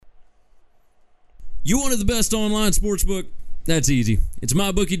You wanted the best online sportsbook? That's easy. It's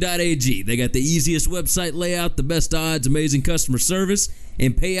mybookie.ag. They got the easiest website layout, the best odds, amazing customer service,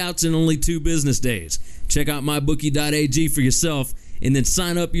 and payouts in only 2 business days. Check out mybookie.ag for yourself, and then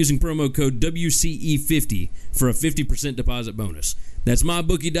sign up using promo code WCE50 for a 50% deposit bonus. That's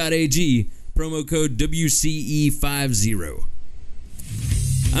mybookie.ag, promo code WCE50.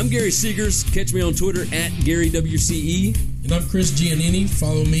 I'm Gary Seegers. Catch me on Twitter at GaryWCE. And I'm Chris Giannini.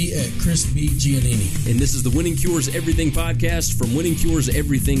 Follow me at Chris B. Giannini. And this is the Winning Cures Everything podcast from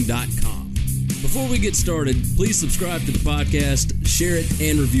winningcureseverything.com. Before we get started, please subscribe to the podcast, share it,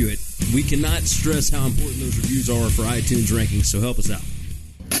 and review it. We cannot stress how important those reviews are for iTunes rankings, so help us out.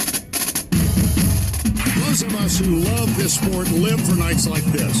 Those of us who love this sport live for nights like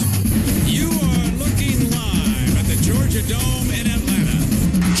this. You are looking live at the Georgia Dome in Atlanta.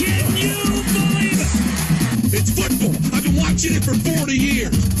 Can you believe it? It's football. I've been watching it for 40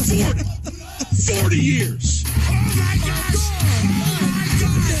 years. 40 years. Oh my gosh! Oh my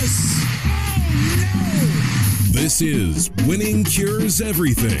goodness! Oh no! This is Winning Cures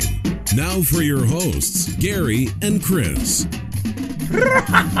Everything. Now for your hosts, Gary and Chris.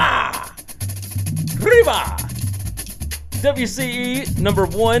 Riva! WCE number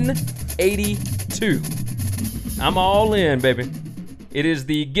 182. I'm all in, baby. It is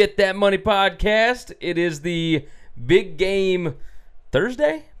the Get That Money podcast. It is the Big Game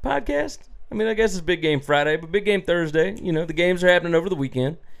Thursday podcast. I mean, I guess it's Big Game Friday, but Big Game Thursday. You know, the games are happening over the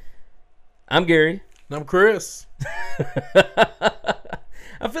weekend. I'm Gary. And I'm Chris.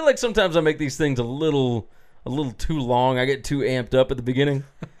 I feel like sometimes I make these things a little too long. I get too amped up at the beginning.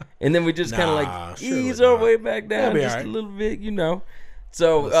 And then we just kind of like ease our way back down just a little bit, you know.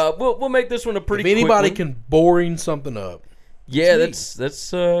 So we'll make this one a pretty quick one. If anybody can boring something up. Yeah,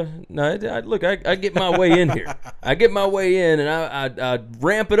 that's no. Look, I get my way in here. I get my way in, and I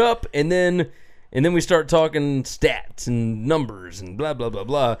ramp it up, and then we start talking stats and numbers and blah blah blah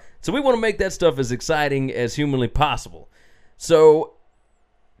blah. So we want to make that stuff as exciting as humanly possible. So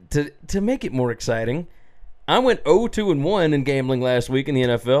to make it more exciting, I went 0-2-1 in gambling last week in the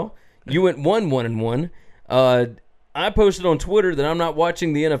NFL. You went 1-1-1. I posted on Twitter that I'm not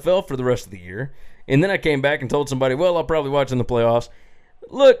watching the NFL for the rest of the year. And then I came back and told somebody, well, I'll probably watch in the playoffs.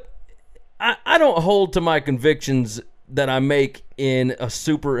 Look, I don't hold to my convictions that I make in a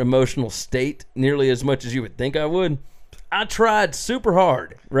super emotional state nearly as much as you would think I would. I tried super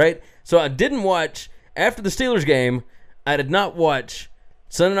hard, right? So I didn't watch, after the Steelers game, I did not watch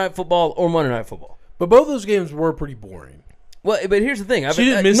Sunday Night Football or Monday Night Football. But both those games were pretty boring. Well, but here's the thing. You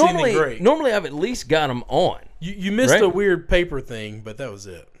didn't miss anything great. Normally, I've at least got them on. You missed a weird paper thing, but that was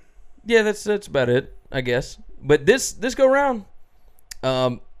it. Yeah, that's about it, I guess. But this go round,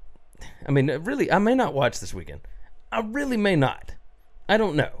 I mean, really, I may not watch this weekend. I really may not. I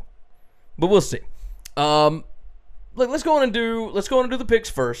don't know, but we'll see. Look, let's go on and do the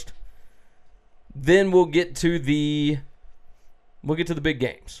picks first. Then we'll get to the big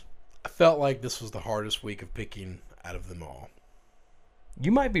games. I felt like this was the hardest week of picking out of them all.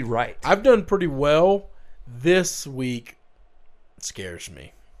 You might be right. I've done pretty well. This week scares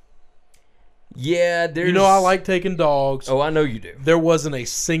me. Yeah, there's... You know I like taking dogs. Oh, I know you do. There wasn't a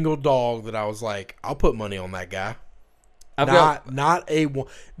single dog that I was like, I'll put money on that guy. Not a one.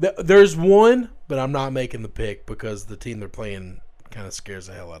 There's one, but I'm not making the pick because the team they're playing kind of scares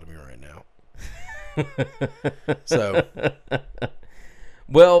the hell out of me right now. So...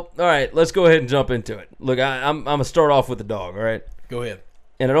 Well, all right, let's go ahead and jump into it. Look, I'm going to start off with the dog, all right? Go ahead.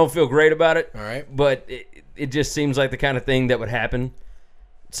 And I don't feel great about it. All right. But it just seems like the kind of thing that would happen.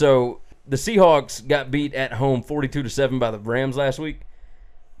 So the Seahawks got beat at home 42-7 by the Rams last week.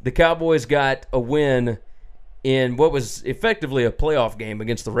 The Cowboys got a win in what was effectively a playoff game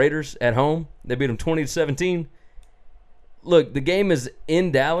against the Raiders at home. They beat them 20-17. Look, the game is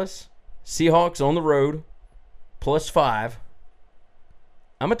in Dallas. Seahawks on the road, +5.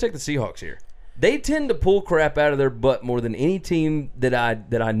 I'm going to take the Seahawks here. They tend to pull crap out of their butt more than any team that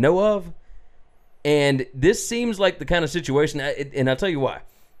I know of. And this seems like the kind of situation, and I'll tell you why.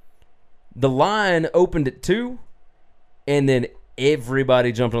 The line opened at 2, and then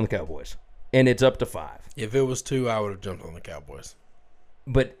everybody jumped on the Cowboys. And it's up to 5. If it was 2, I would have jumped on the Cowboys.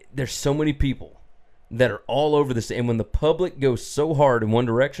 But there's so many people that are all over this. And when the public goes so hard in one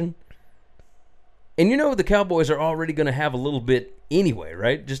direction, and you know the Cowboys are already going to have a little bit anyway,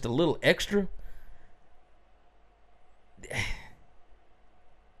 right? Just a little extra.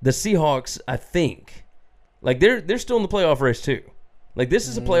 The Seahawks, I think, like they're still in the playoff race too. Like this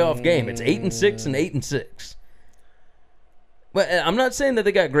is a playoff game. It's 8-6 and 8-6. But I'm not saying that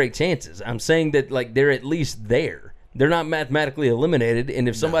they got great chances. I'm saying that like they're at least there. They're not mathematically eliminated. And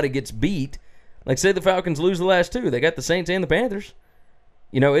if somebody gets beat, Like, say the Falcons lose the last two. They got the Saints and the Panthers.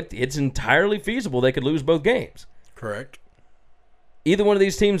 It's entirely feasible they could lose both games. Correct. Either one of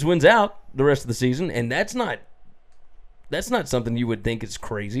these teams wins out the rest of the season, and that's not something you would think is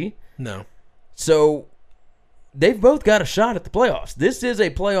crazy. No. So they've both got a shot at the playoffs. This is a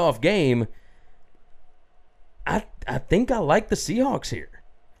playoff game. I think I like the Seahawks here.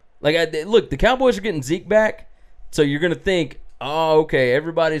 Look, the Cowboys are getting Zeke back, so you're going to think, oh, okay,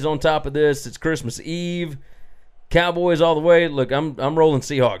 everybody's on top of this. It's Christmas Eve. Cowboys all the way. Look, I'm rolling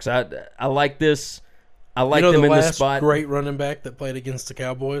Seahawks. I like this. I like them in this spot. Great running back that played against the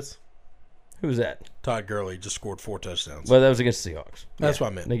Cowboys? Who was that? Todd Gurley just scored 4 touchdowns. Well, that was against the Seahawks. That's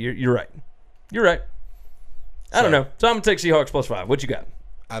what I meant. No, you're right. You're right. I don't know. So I'm going to take Seahawks +5. What you got?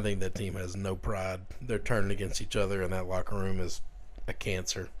 I think that team has no pride. They're turning against each other, and that locker room is a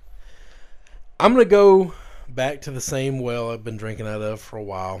cancer. I'm going to go back to the same well I've been drinking out of for a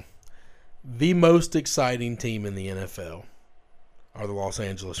while. The most exciting team in the NFL are the Los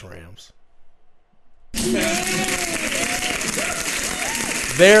Angeles Rams.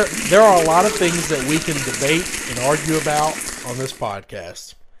 There are a lot of things that we can debate and argue about on this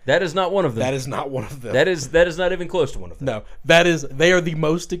podcast. That is not one of them. That is not one of them. That is not even close to one of them. No, they are the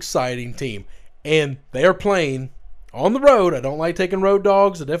most exciting team, and they are playing on the road. I don't like taking road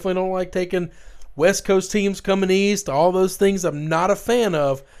dogs. I definitely don't like taking West Coast teams coming east. All those things I'm not a fan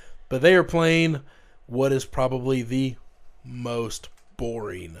of, but they are playing what is probably the most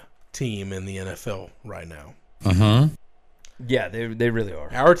boring team in the NFL right now. Yeah, they really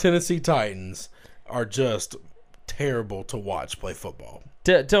are. Our Tennessee Titans are just terrible to watch play football.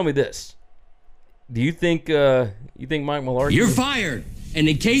 Tell me this: do you think Mike Mularkey? You're fired, and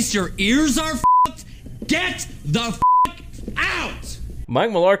in case your ears are fucked, get the out. Mike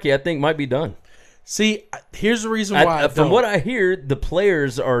Mularkey, I think, might be done. See, here's the reason why. From what I hear, the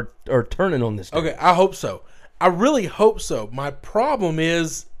players are turning on this guy. Okay, I hope so. I really hope so. My problem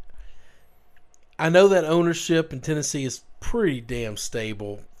is, I know that ownership in Tennessee is pretty damn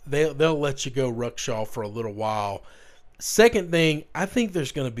stable. They'll let you go Ruckshaw for a little while. Second thing, I think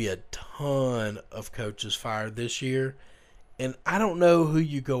there's going to be a ton of coaches fired this year, and I don't know who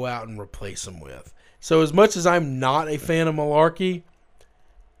you go out and replace them with. So as much as I'm not a fan of Mularkey,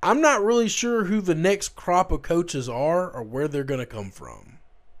 I'm not really sure who the next crop of coaches are or where they're going to come from.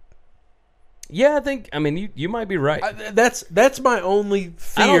 Yeah, I mean, you might be right. That's my only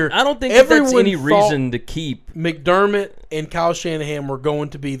fear. I don't think that's any reason to keep. McDermott and Kyle Shanahan were going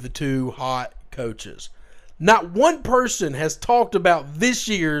to be the two hot coaches. Not one person has talked about this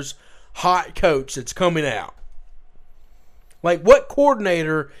year's hot coach that's coming out. Like, what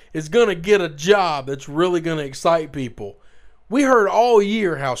coordinator is going to get a job that's really going to excite people? We heard all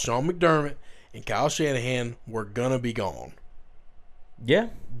year how Sean McDermott and Kyle Shanahan were going to be gone. Yeah.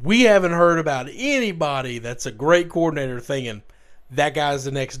 We haven't heard about anybody that's a great coordinator thinking that guy's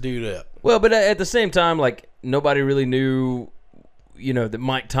the next dude up. Well, but at the same time, like, nobody really knew, that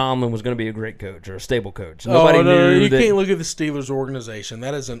Mike Tomlin was going to be a great coach or a stable coach. Nobody knew you that. Can't look at the Steelers organization.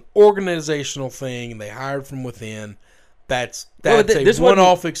 That is an organizational thing. They hired from within. That's a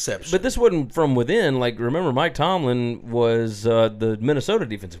one-off exception. But this wasn't from within. Like, remember, Mike Tomlin was the Minnesota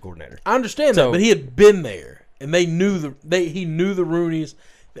defensive coordinator. I understand that, but he had been there, and he knew the Rooneys.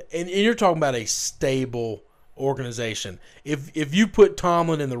 And you're talking about a stable organization. If you put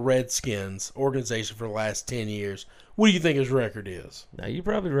Tomlin in the Redskins organization for the last 10 years, what do you think his record is? Now, you're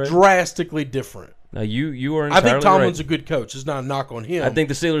probably right. Drastically different. Now, you are entirely right. I think Tomlin's a good coach. It's not a knock on him. I think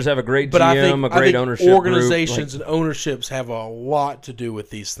the Steelers have a great GM, a great ownership organizations group. And ownerships have a lot to do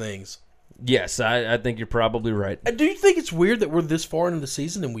with these things. Yes, I think you're probably right. Do you think it's weird that we're this far into the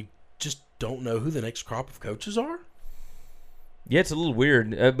season and we just don't know who the next crop of coaches are? Yeah, it's a little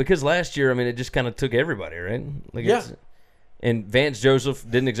weird because last year, I mean, it just kind of took everybody, right? Yeah. And Vance Joseph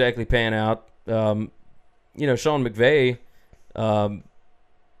didn't exactly pan out. Sean McVay,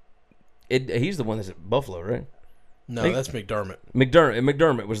 he's the one that's at Buffalo, right? No, that's McDermott.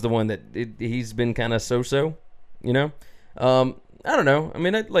 McDermott was the one that he's been kind of so-so, I don't know. I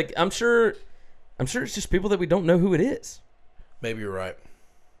mean, I'm sure it's just people that we don't know who it is. Maybe you're right.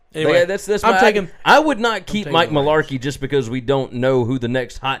 Anyway, that's I would not keep Mike Mularkey just because we don't know who the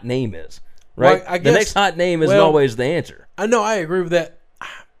next hot name is, right? Well, the next hot name isn't always the answer. I know, I agree with that.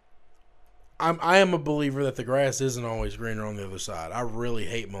 I am a believer that the grass isn't always greener on the other side. I really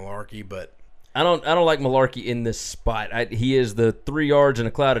hate Mularkey, but I don't like Mularkey in this spot. He is the 3 yards in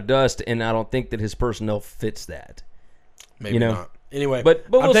a cloud of dust, and I don't think that his personnel fits that. Maybe not. Anyway, but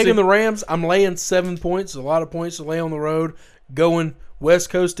I'm taking the Rams. I'm laying 7 points. A lot of points to lay on the road. Going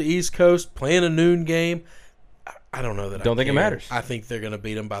West Coast to East Coast, playing a noon game. I don't know that. Don't think it matters. I think they're going to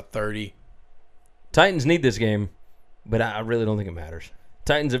beat them by 30. Titans need this game, but I really don't think it matters.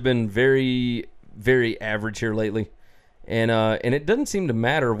 Titans have been very, very average here lately, and it doesn't seem to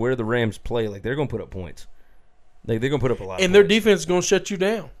matter where the Rams play. Like, they're going to put up points. Like, they're going to put up a lot of points. And their defense is going to shut you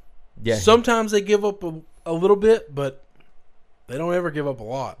down. Yeah. Sometimes they give up a little bit, but they don't ever give up a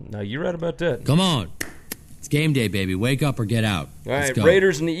lot. No, you're right about that. Come on. It's game day, baby. Wake up or get out. All Let's right, go.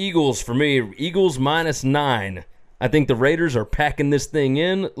 Raiders and the Eagles for me. Eagles -9. I think the Raiders are packing this thing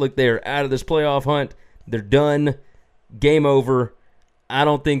in. Look, they're out of this playoff hunt. They're done. Game over. I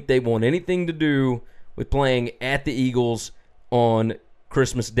don't think they want anything to do with playing at the Eagles on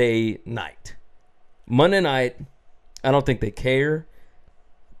Christmas Day night. Monday night, I don't think they care.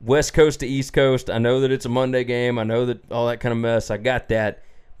 West Coast to East Coast, I know that it's a Monday game. I know that all that kind of mess. I got that.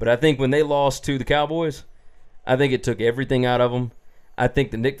 But I think when they lost to the Cowboys, I think it took everything out of them. I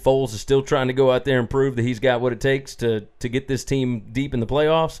think that Nick Foles is still trying to go out there and prove that he's got what it takes to get this team deep in the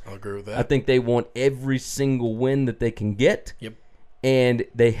playoffs. I'll agree with that. I think they want every single win that they can get. Yep. And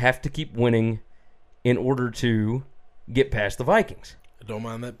they have to keep winning in order to get past the Vikings. I don't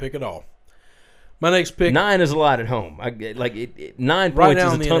mind that pick at all. My next pick. 9 is a lot at home. 9 Right points now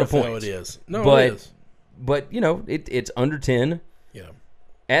is in a the ton of NFL points. it is. No, but, it is. But, it's under 10 Yeah.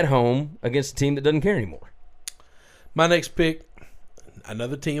 at home against a team that doesn't care anymore. My next pick,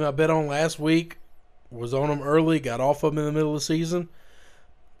 another team I bet on last week, was on them early, got off of them in the middle of the season.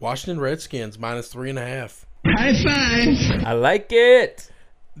 Washington Redskins -3.5. High five. I like it.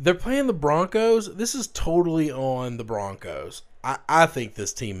 They're playing the Broncos. This is totally on the Broncos. I think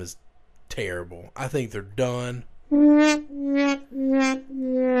this team is terrible. I think they're done. I'm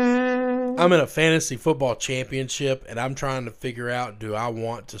in a fantasy football championship, and I'm trying to figure out, do I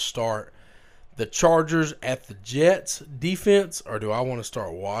want to start the Chargers at the Jets defense, or do I want to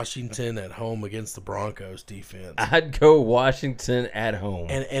start Washington at home against the Broncos defense? I'd go Washington at home.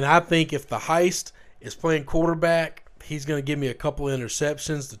 And I think if the Heist is playing quarterback, he's going to give me a couple of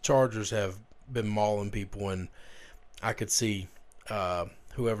interceptions. The Chargers have been mauling people, and I could see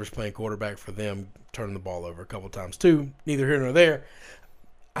whoever's playing quarterback for them turning the ball over a couple of times too. Neither here nor there.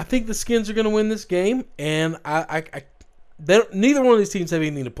 I think the Skins are going to win this game, and neither one of these teams have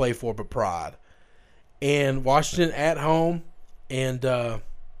anything to play for but pride. And Washington at home, and they're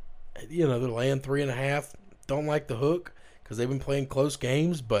laying 3.5. Don't like the hook because they've been playing close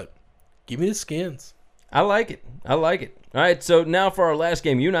games, but give me the Skins. I like it. All right, so now for our last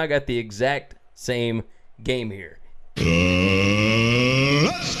game, you and I got the exact same game here.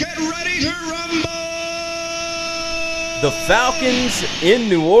 Let's get ready to rumble. The Falcons in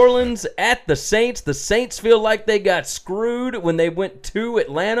New Orleans at the Saints. The Saints feel like they got screwed when they went to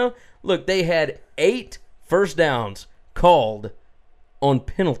Atlanta. Look, they had 8 first downs called on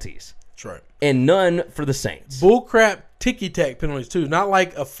penalties. That's right. And none for the Saints. Bullcrap ticky-tack penalties, too. Not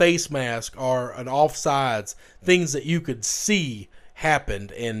like a face mask or an offsides. Things that you could see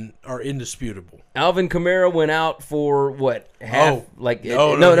happened and are indisputable. Alvin Kamara went out for what? Half? He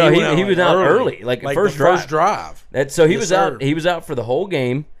was out early. Like first drive. He was out. He was out for the whole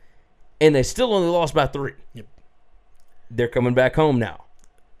game, and they still only lost by 3. Yep. They're coming back home now.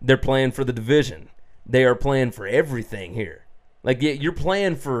 They're playing for the division. They are playing for everything here. Like, you're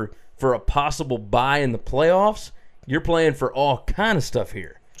playing for a possible bye in the playoffs. You're playing for all kind of stuff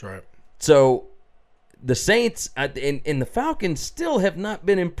here. That's right. So the Saints and the Falcons still have not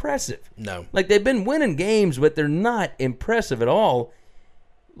been impressive. No. Like, they've been winning games, but they're not impressive at all.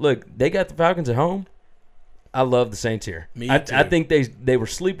 Look, they got the Falcons at home. I love the Saints here. Me too. I think they were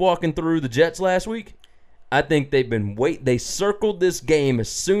sleepwalking through the Jets last week. I think they circled this game as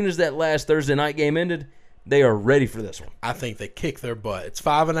soon as that last Thursday night game ended. They are ready for this one. I think they kick their butt. It's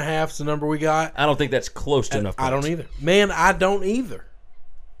 5.5 is the number we got. I don't think that's close to enough points. I don't either. Man, I don't either.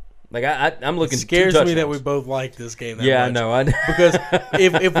 Like, I'm looking. It scares me that we both like this game that yeah, much. I know. Because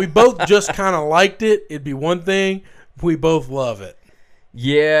if we both just kind of liked it, it'd be one thing. We both love it.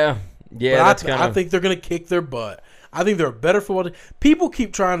 Yeah. But I think they're going to kick their butt. I think they're a better football team. People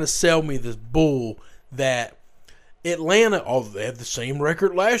keep trying to sell me this bull that Atlanta, they had the same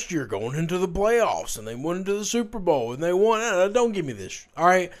record last year going into the playoffs, and they went into the Super Bowl, and they won. Don't give me this. All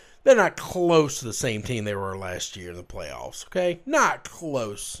right? They're not close to the same team they were last year in the playoffs, okay? Not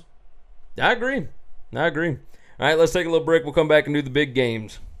close. I agree. All right, let's take a little break. We'll come back and do the big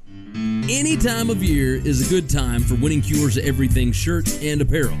games. Any time of year is a good time for Winning Cure's Everything shirts and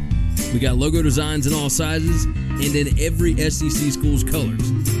apparel. We got logo designs in all sizes and in every SEC school's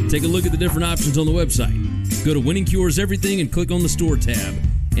colors. Take a look at the different options on the website. Go to Winning Cure's Everything and click on the store tab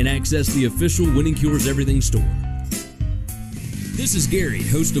and access the official Winning Cure's Everything store. This is Gary,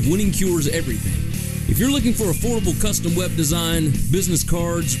 host of Winning Cure's Everything. If you're looking for affordable custom web design, business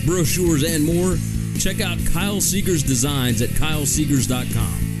cards, brochures, and more, check out Kyle Seeger's designs at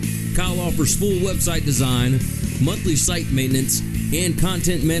kyleseegers.com. Kyle offers full website design, monthly site maintenance, and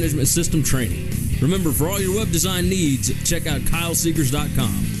content management system training. Remember, for all your web design needs, check out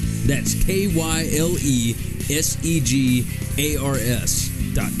kyleseegers.com. That's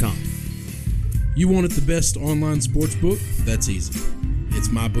KYLESEGARS.com. You wanted the best online sports book? That's easy. It's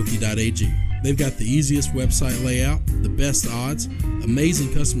mybookie.ag. They've got the easiest website layout, the best odds,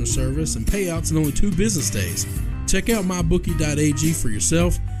 amazing customer service, and payouts in only 2 business days. Check out mybookie.ag for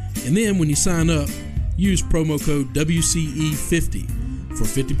yourself, and then when you sign up, use promo code WCE50 for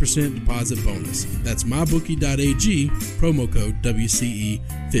 50% deposit bonus. That's mybookie.ag, promo code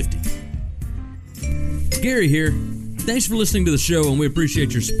WCE50. Gary here. Thanks for listening to the show, and we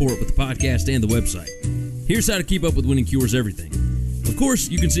appreciate your support with the podcast and the website. Here's how to keep up with Winning Cures Everything. Of course,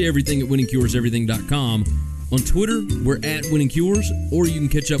 you can see everything at winningcureseverything.com. On Twitter, we're at Winning Cures, or you can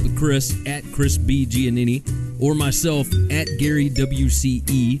catch up with Chris at Chris B. Giannini, or myself at Gary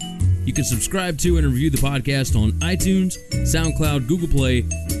WCE. You can subscribe to and review the podcast on iTunes, SoundCloud, Google Play,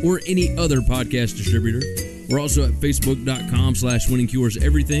 or any other podcast distributor. We're also at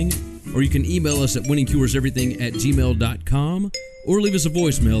facebook.com/winningcureseverything, or you can email us at winningcureseverything@gmail.com, or leave us a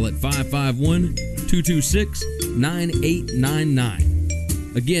voicemail at 551-226-9899.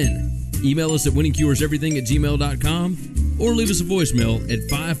 Again, email us at winningcureseverything@gmail.com, or leave us a voicemail at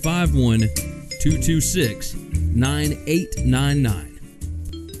 551-226-9899.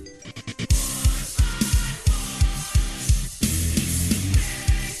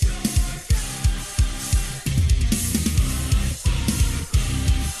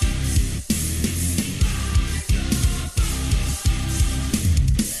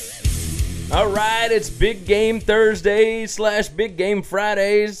 All right, it's Big Game Thursday / Big Game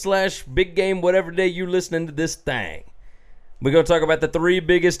Fridays / Big Game whatever day you're listening to this thing. We're going to talk about the 3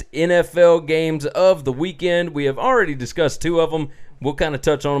 biggest NFL games of the weekend. We have already discussed 2 of them. We'll kind of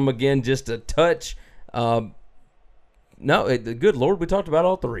touch on them again just a touch. Good Lord, we talked about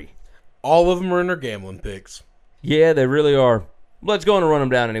all 3. All of them are in our gambling picks. Yeah, they really are. Let's go on and run them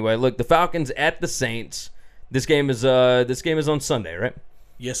down anyway. Look, the Falcons at the Saints. This game is on Sunday, right?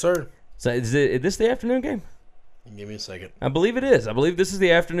 Yes, sir. So is this the afternoon game? Give me a second. I believe it is. I believe this is the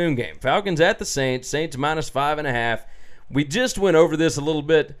afternoon game. Falcons at the Saints. Saints minus 5.5. We just went over this a little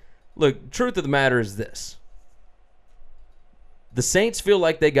bit. Look, truth of the matter is this. The Saints feel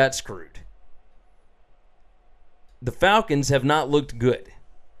like they got screwed. The Falcons have not looked good.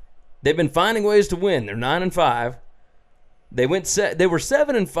 They've been finding ways to win. They're 9-5. They were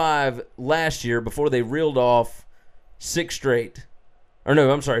 7-5 last year before they reeled off 6 straight. Or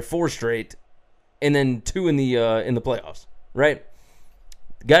no, I'm sorry, 4 straight, and then 2 in the playoffs, right?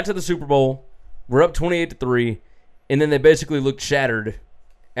 Got to the Super Bowl, we're up 28-3, and then they basically looked shattered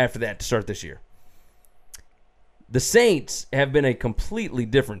after that to start this year. The Saints have been a completely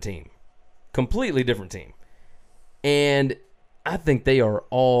different team. And I think they are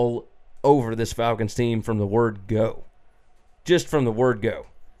all over this Falcons team from the word go. Just from the word go.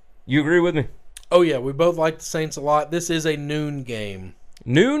 You agree with me? Oh, yeah, we both like the Saints a lot. This is a noon game.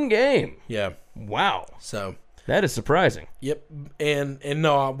 Noon game? Yeah. Wow. So that is surprising. Yep, and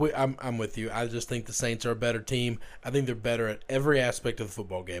no, I'm with you. I just think the Saints are a better team. I think they're better at every aspect of the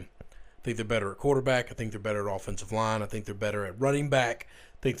football game. I think they're better at quarterback. I think they're better at offensive line. I think they're better at running back.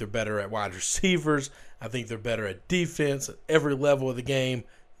 I think they're better at wide receivers. I think they're better at defense at every level of the game.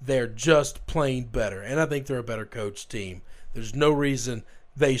 They're just plain better, and I think they're a better coached team. There's no reason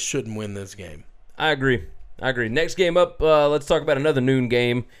they shouldn't win this game. I agree. Next game up, let's talk about another noon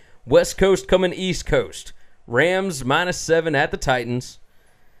game. West Coast coming East Coast. Rams -7 at the Titans.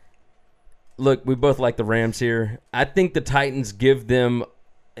 Look, we both like the Rams here. I think the Titans give them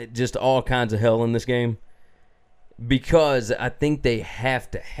just all kinds of hell in this game because I think they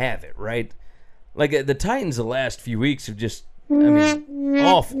have to have it, right? Like the Titans the last few weeks have just,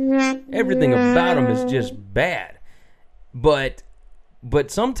 awful. Everything about them is just bad. But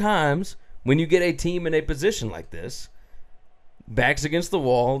sometimes when you get a team in a position like this, backs against the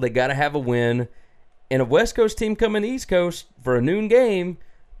wall, they got to have a win. And a West Coast team coming East Coast for a noon game,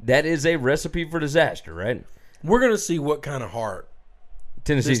 that is a recipe for disaster, right? We're going to see what kind of heart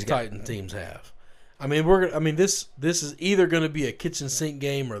Tennessee's Titan teams have. This is either going to be a kitchen sink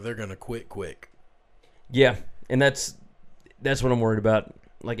game or they're going to quit quick. Yeah, and that's what I'm worried about.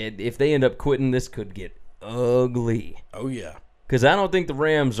 Like, if they end up quitting, this could get ugly. Oh, yeah. Because I don't think the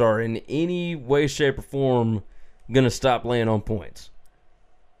Rams are in any way, shape, or form going to stop laying on points.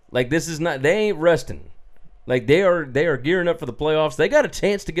 Like, this is not – they ain't resting. Like, they are gearing up for the playoffs. They got a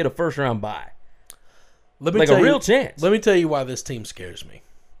chance to get a first-round bye. A real chance. Let me tell you why this team scares me,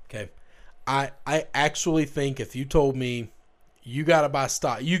 okay? I actually think if you told me you got to buy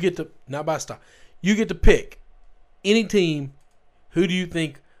stock, you get to not buy stock, you get to pick any team. Who do you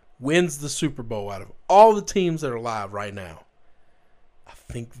think wins the Super Bowl out of all the teams that are alive right now? I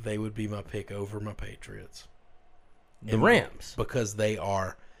think they would be my pick over my Patriots. The Rams. Because they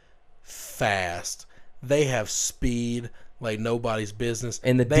are fast. They have speed like nobody's business.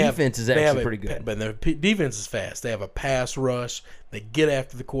 And the defense is actually pretty good. But their defense is fast. They have a pass rush. They get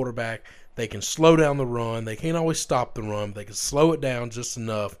after the quarterback. They can slow down the run. They can't always stop the run, but they can slow it down just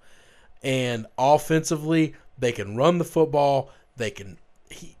enough. And offensively, they can run the football. They can.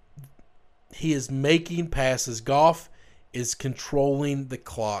 He is making passes. Goff is controlling the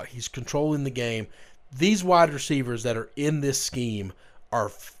clock. He's controlling the game. These wide receivers that are in this scheme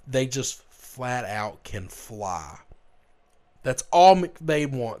they just flat out can fly. That's all McVay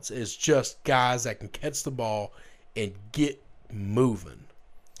wants is just guys that can catch the ball and get moving.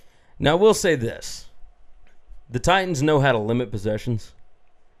 Now, we'll say this. The Titans know how to limit possessions,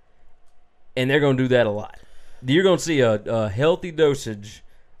 and they're going to do that a lot. You're going to see a healthy dosage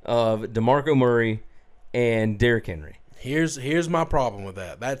of DeMarco Murray and Derrick Henry. Here's my problem with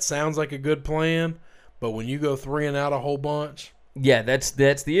that. That sounds like a good plan, but when you go 3 and out a whole bunch, yeah, that's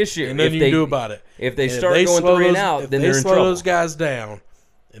the issue. And then you do about it. If they start going 3 and out, then they're in trouble. If they slow those guys down,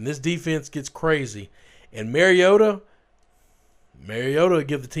 and this defense gets crazy, and Mariota will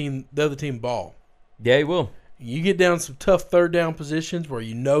give the other team ball. Yeah, he will. You get down some tough third down positions where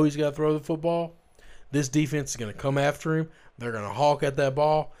you know he's got to throw the football. This defense is going to come after him. They're going to hawk at that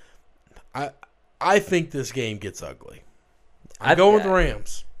ball. I think this game gets ugly. I'm going with the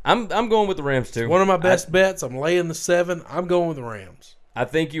Rams. I'm going with the Rams too. It's one of my best bets. I'm laying the 7. I'm going with the Rams. I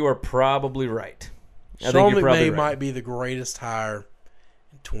think you are probably right. Sean McVay might be the greatest hire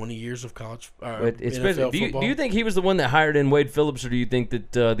in 20 years of college NFL football. Do you think he was the one that hired in Wade Phillips, or do you think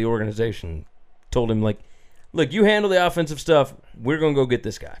that the organization told him, like, look, you handle the offensive stuff. We're going to go get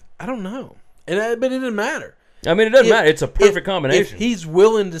this guy? I don't know. But it didn't matter. I mean, it doesn't matter. It's a perfect combination. If he's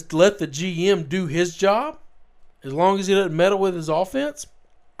willing to let the GM do his job, as long as he doesn't meddle with his offense,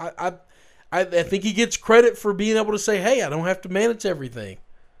 I think he gets credit for being able to say, hey, I don't have to manage everything.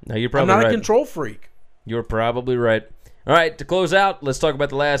 No, you're probably I'm not right. a control freak. You're probably right. All right, to close out, let's talk about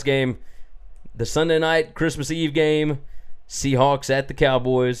the last game. The Sunday night Christmas Eve game, Seahawks at the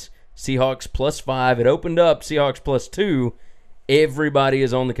Cowboys. Seahawks +5. It opened up Seahawks +2. Everybody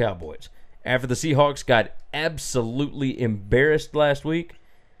is on the Cowboys. After the Seahawks got absolutely embarrassed last week,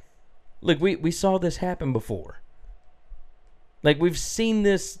 look, we saw this happen before. Like, we've seen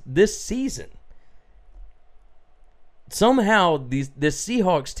this season. Somehow, this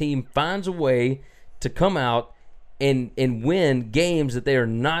Seahawks team finds a way to come out and win games that they are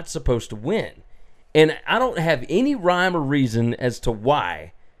not supposed to win. And I don't have any rhyme or reason as to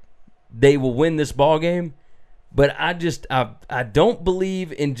why they will win this ball game, but I don't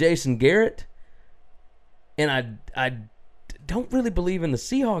believe in Jason Garrett, and I don't really believe in the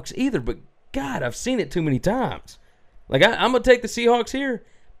Seahawks either, but God, I've seen it too many times. Like, I'm going to take the Seahawks here,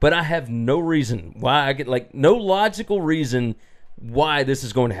 but I have no reason why no logical reason why this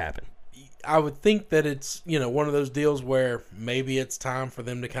is going to happen. I would think that it's, one of those deals where maybe it's time for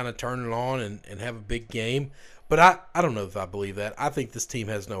them to kind of turn it on and have a big game. But I don't know if I believe that. I think this team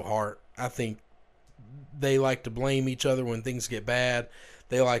has no heart. I think they like to blame each other when things get bad.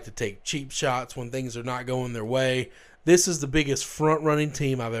 They like to take cheap shots when things are not going their way. This is the biggest front-running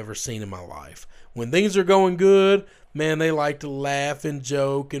team I've ever seen in my life. When things are going good, man, they like to laugh and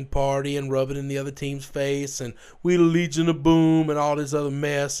joke and party and rub it in the other team's face and we the Legion of Boom and all this other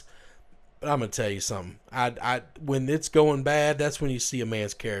mess. But I'm going to tell you something. When it's going bad, that's when you see a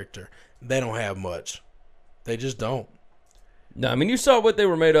man's character. They don't have much. They just don't. No, I mean, you saw what they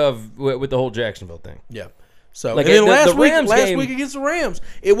were made of with the whole Jacksonville thing. Yeah. So, like, and then last game, week against the Rams,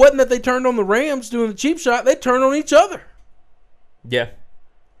 it wasn't that they turned on the Rams doing the cheap shot. They turned on each other. Yeah.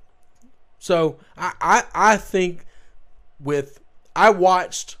 So, I think I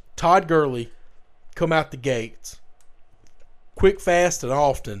watched Todd Gurley come out the gates quick, fast, and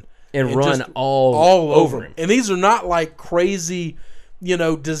often. And run all over him. And these are not like crazy,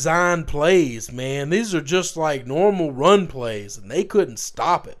 design plays, man. These are just like normal run plays, and they couldn't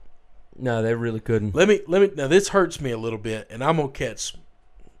stop it. No, they really couldn't. Let me. Now this hurts me a little bit, and I'm gonna catch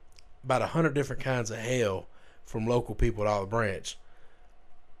about 100 different kinds of hell from local people at Olive Branch.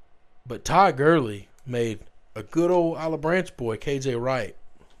 But Todd Gurley made a good old Olive Branch boy, KJ Wright,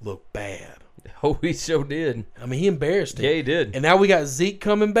 look bad. Oh, he so did. I mean, he embarrassed him. Yeah, he did. And now we got Zeke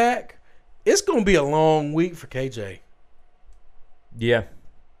coming back. It's going to be a long week for KJ. Yeah.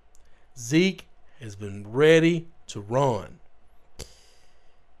 Zeke has been ready to run.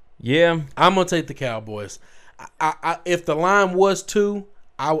 Yeah. I'm going to take the Cowboys. If the line was 2,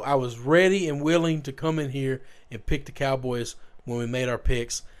 I was ready and willing to come in here and pick the Cowboys when we made our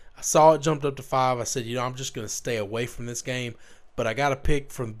picks. I saw it jumped up to 5. I said, I'm just going to stay away from this game. But I got to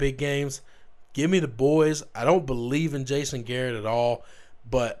pick from big games. Give me the boys. I don't believe in Jason Garrett at all.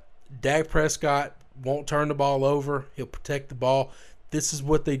 But Dak Prescott won't turn the ball over. He'll protect the ball. This is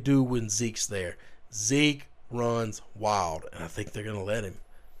what they do when Zeke's there. Zeke runs wild, and I think they're going to let him.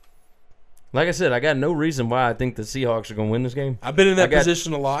 Like I said, I got no reason why I think the Seahawks are going to win this game. I've been in that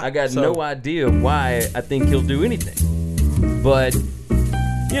position a lot. I got no idea why I think he'll do anything. But,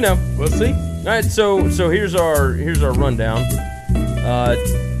 we'll see. All right, so here's our rundown.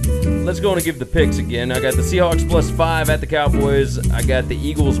 Let's go on and give the picks again. I got the Seahawks +5 at the Cowboys. I got the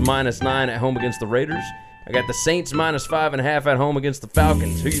Eagles -9 at home against the Raiders. I got the Saints -5.5 at home against the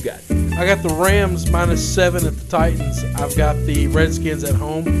Falcons. Who you got? I got the Rams -7 at the Titans. I've got the Redskins at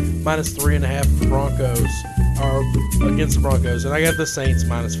home -3.5 at the Broncos, or against the Broncos, and I got the Saints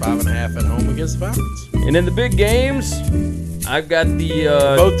 -5.5 at home against the Falcons. And in the big games, I've got the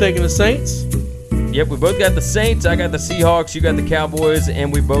both taking the Saints. Yep, we both got the Saints. I got the Seahawks. You got the Cowboys,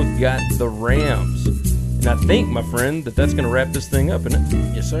 and we both got the Rams. And I think, my friend, that's going to wrap this thing up, isn't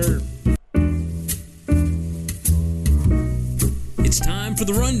it? Yes, sir. It's time for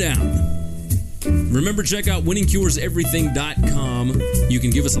the rundown. Remember, check out winningcureseverything.com. You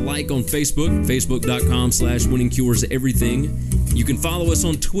can give us a like on Facebook, facebook.com/winningcureseverything. You can follow us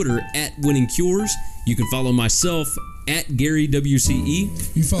on Twitter @winningcures. You can follow myself @GaryWCE.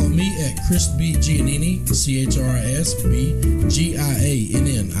 You follow me at Chris B. Giannini,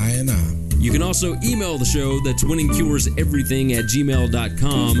 ChrisBgiannini. You can also email the show, that's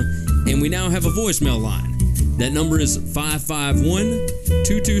winningcureseverything@gmail.com. And we now have a voicemail line. That number is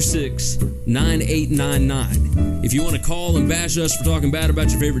 551-226-9899. If you want to call and bash us for talking bad about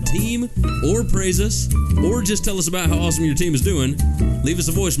your favorite team, or praise us, or just tell us about how awesome your team is doing, leave us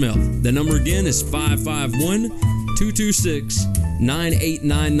a voicemail. That number again is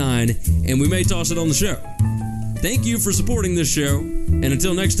 551-226-9899, and we may toss it on the show. Thank you for supporting this show, and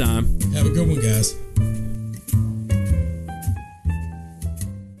until next time, have a good one, guys.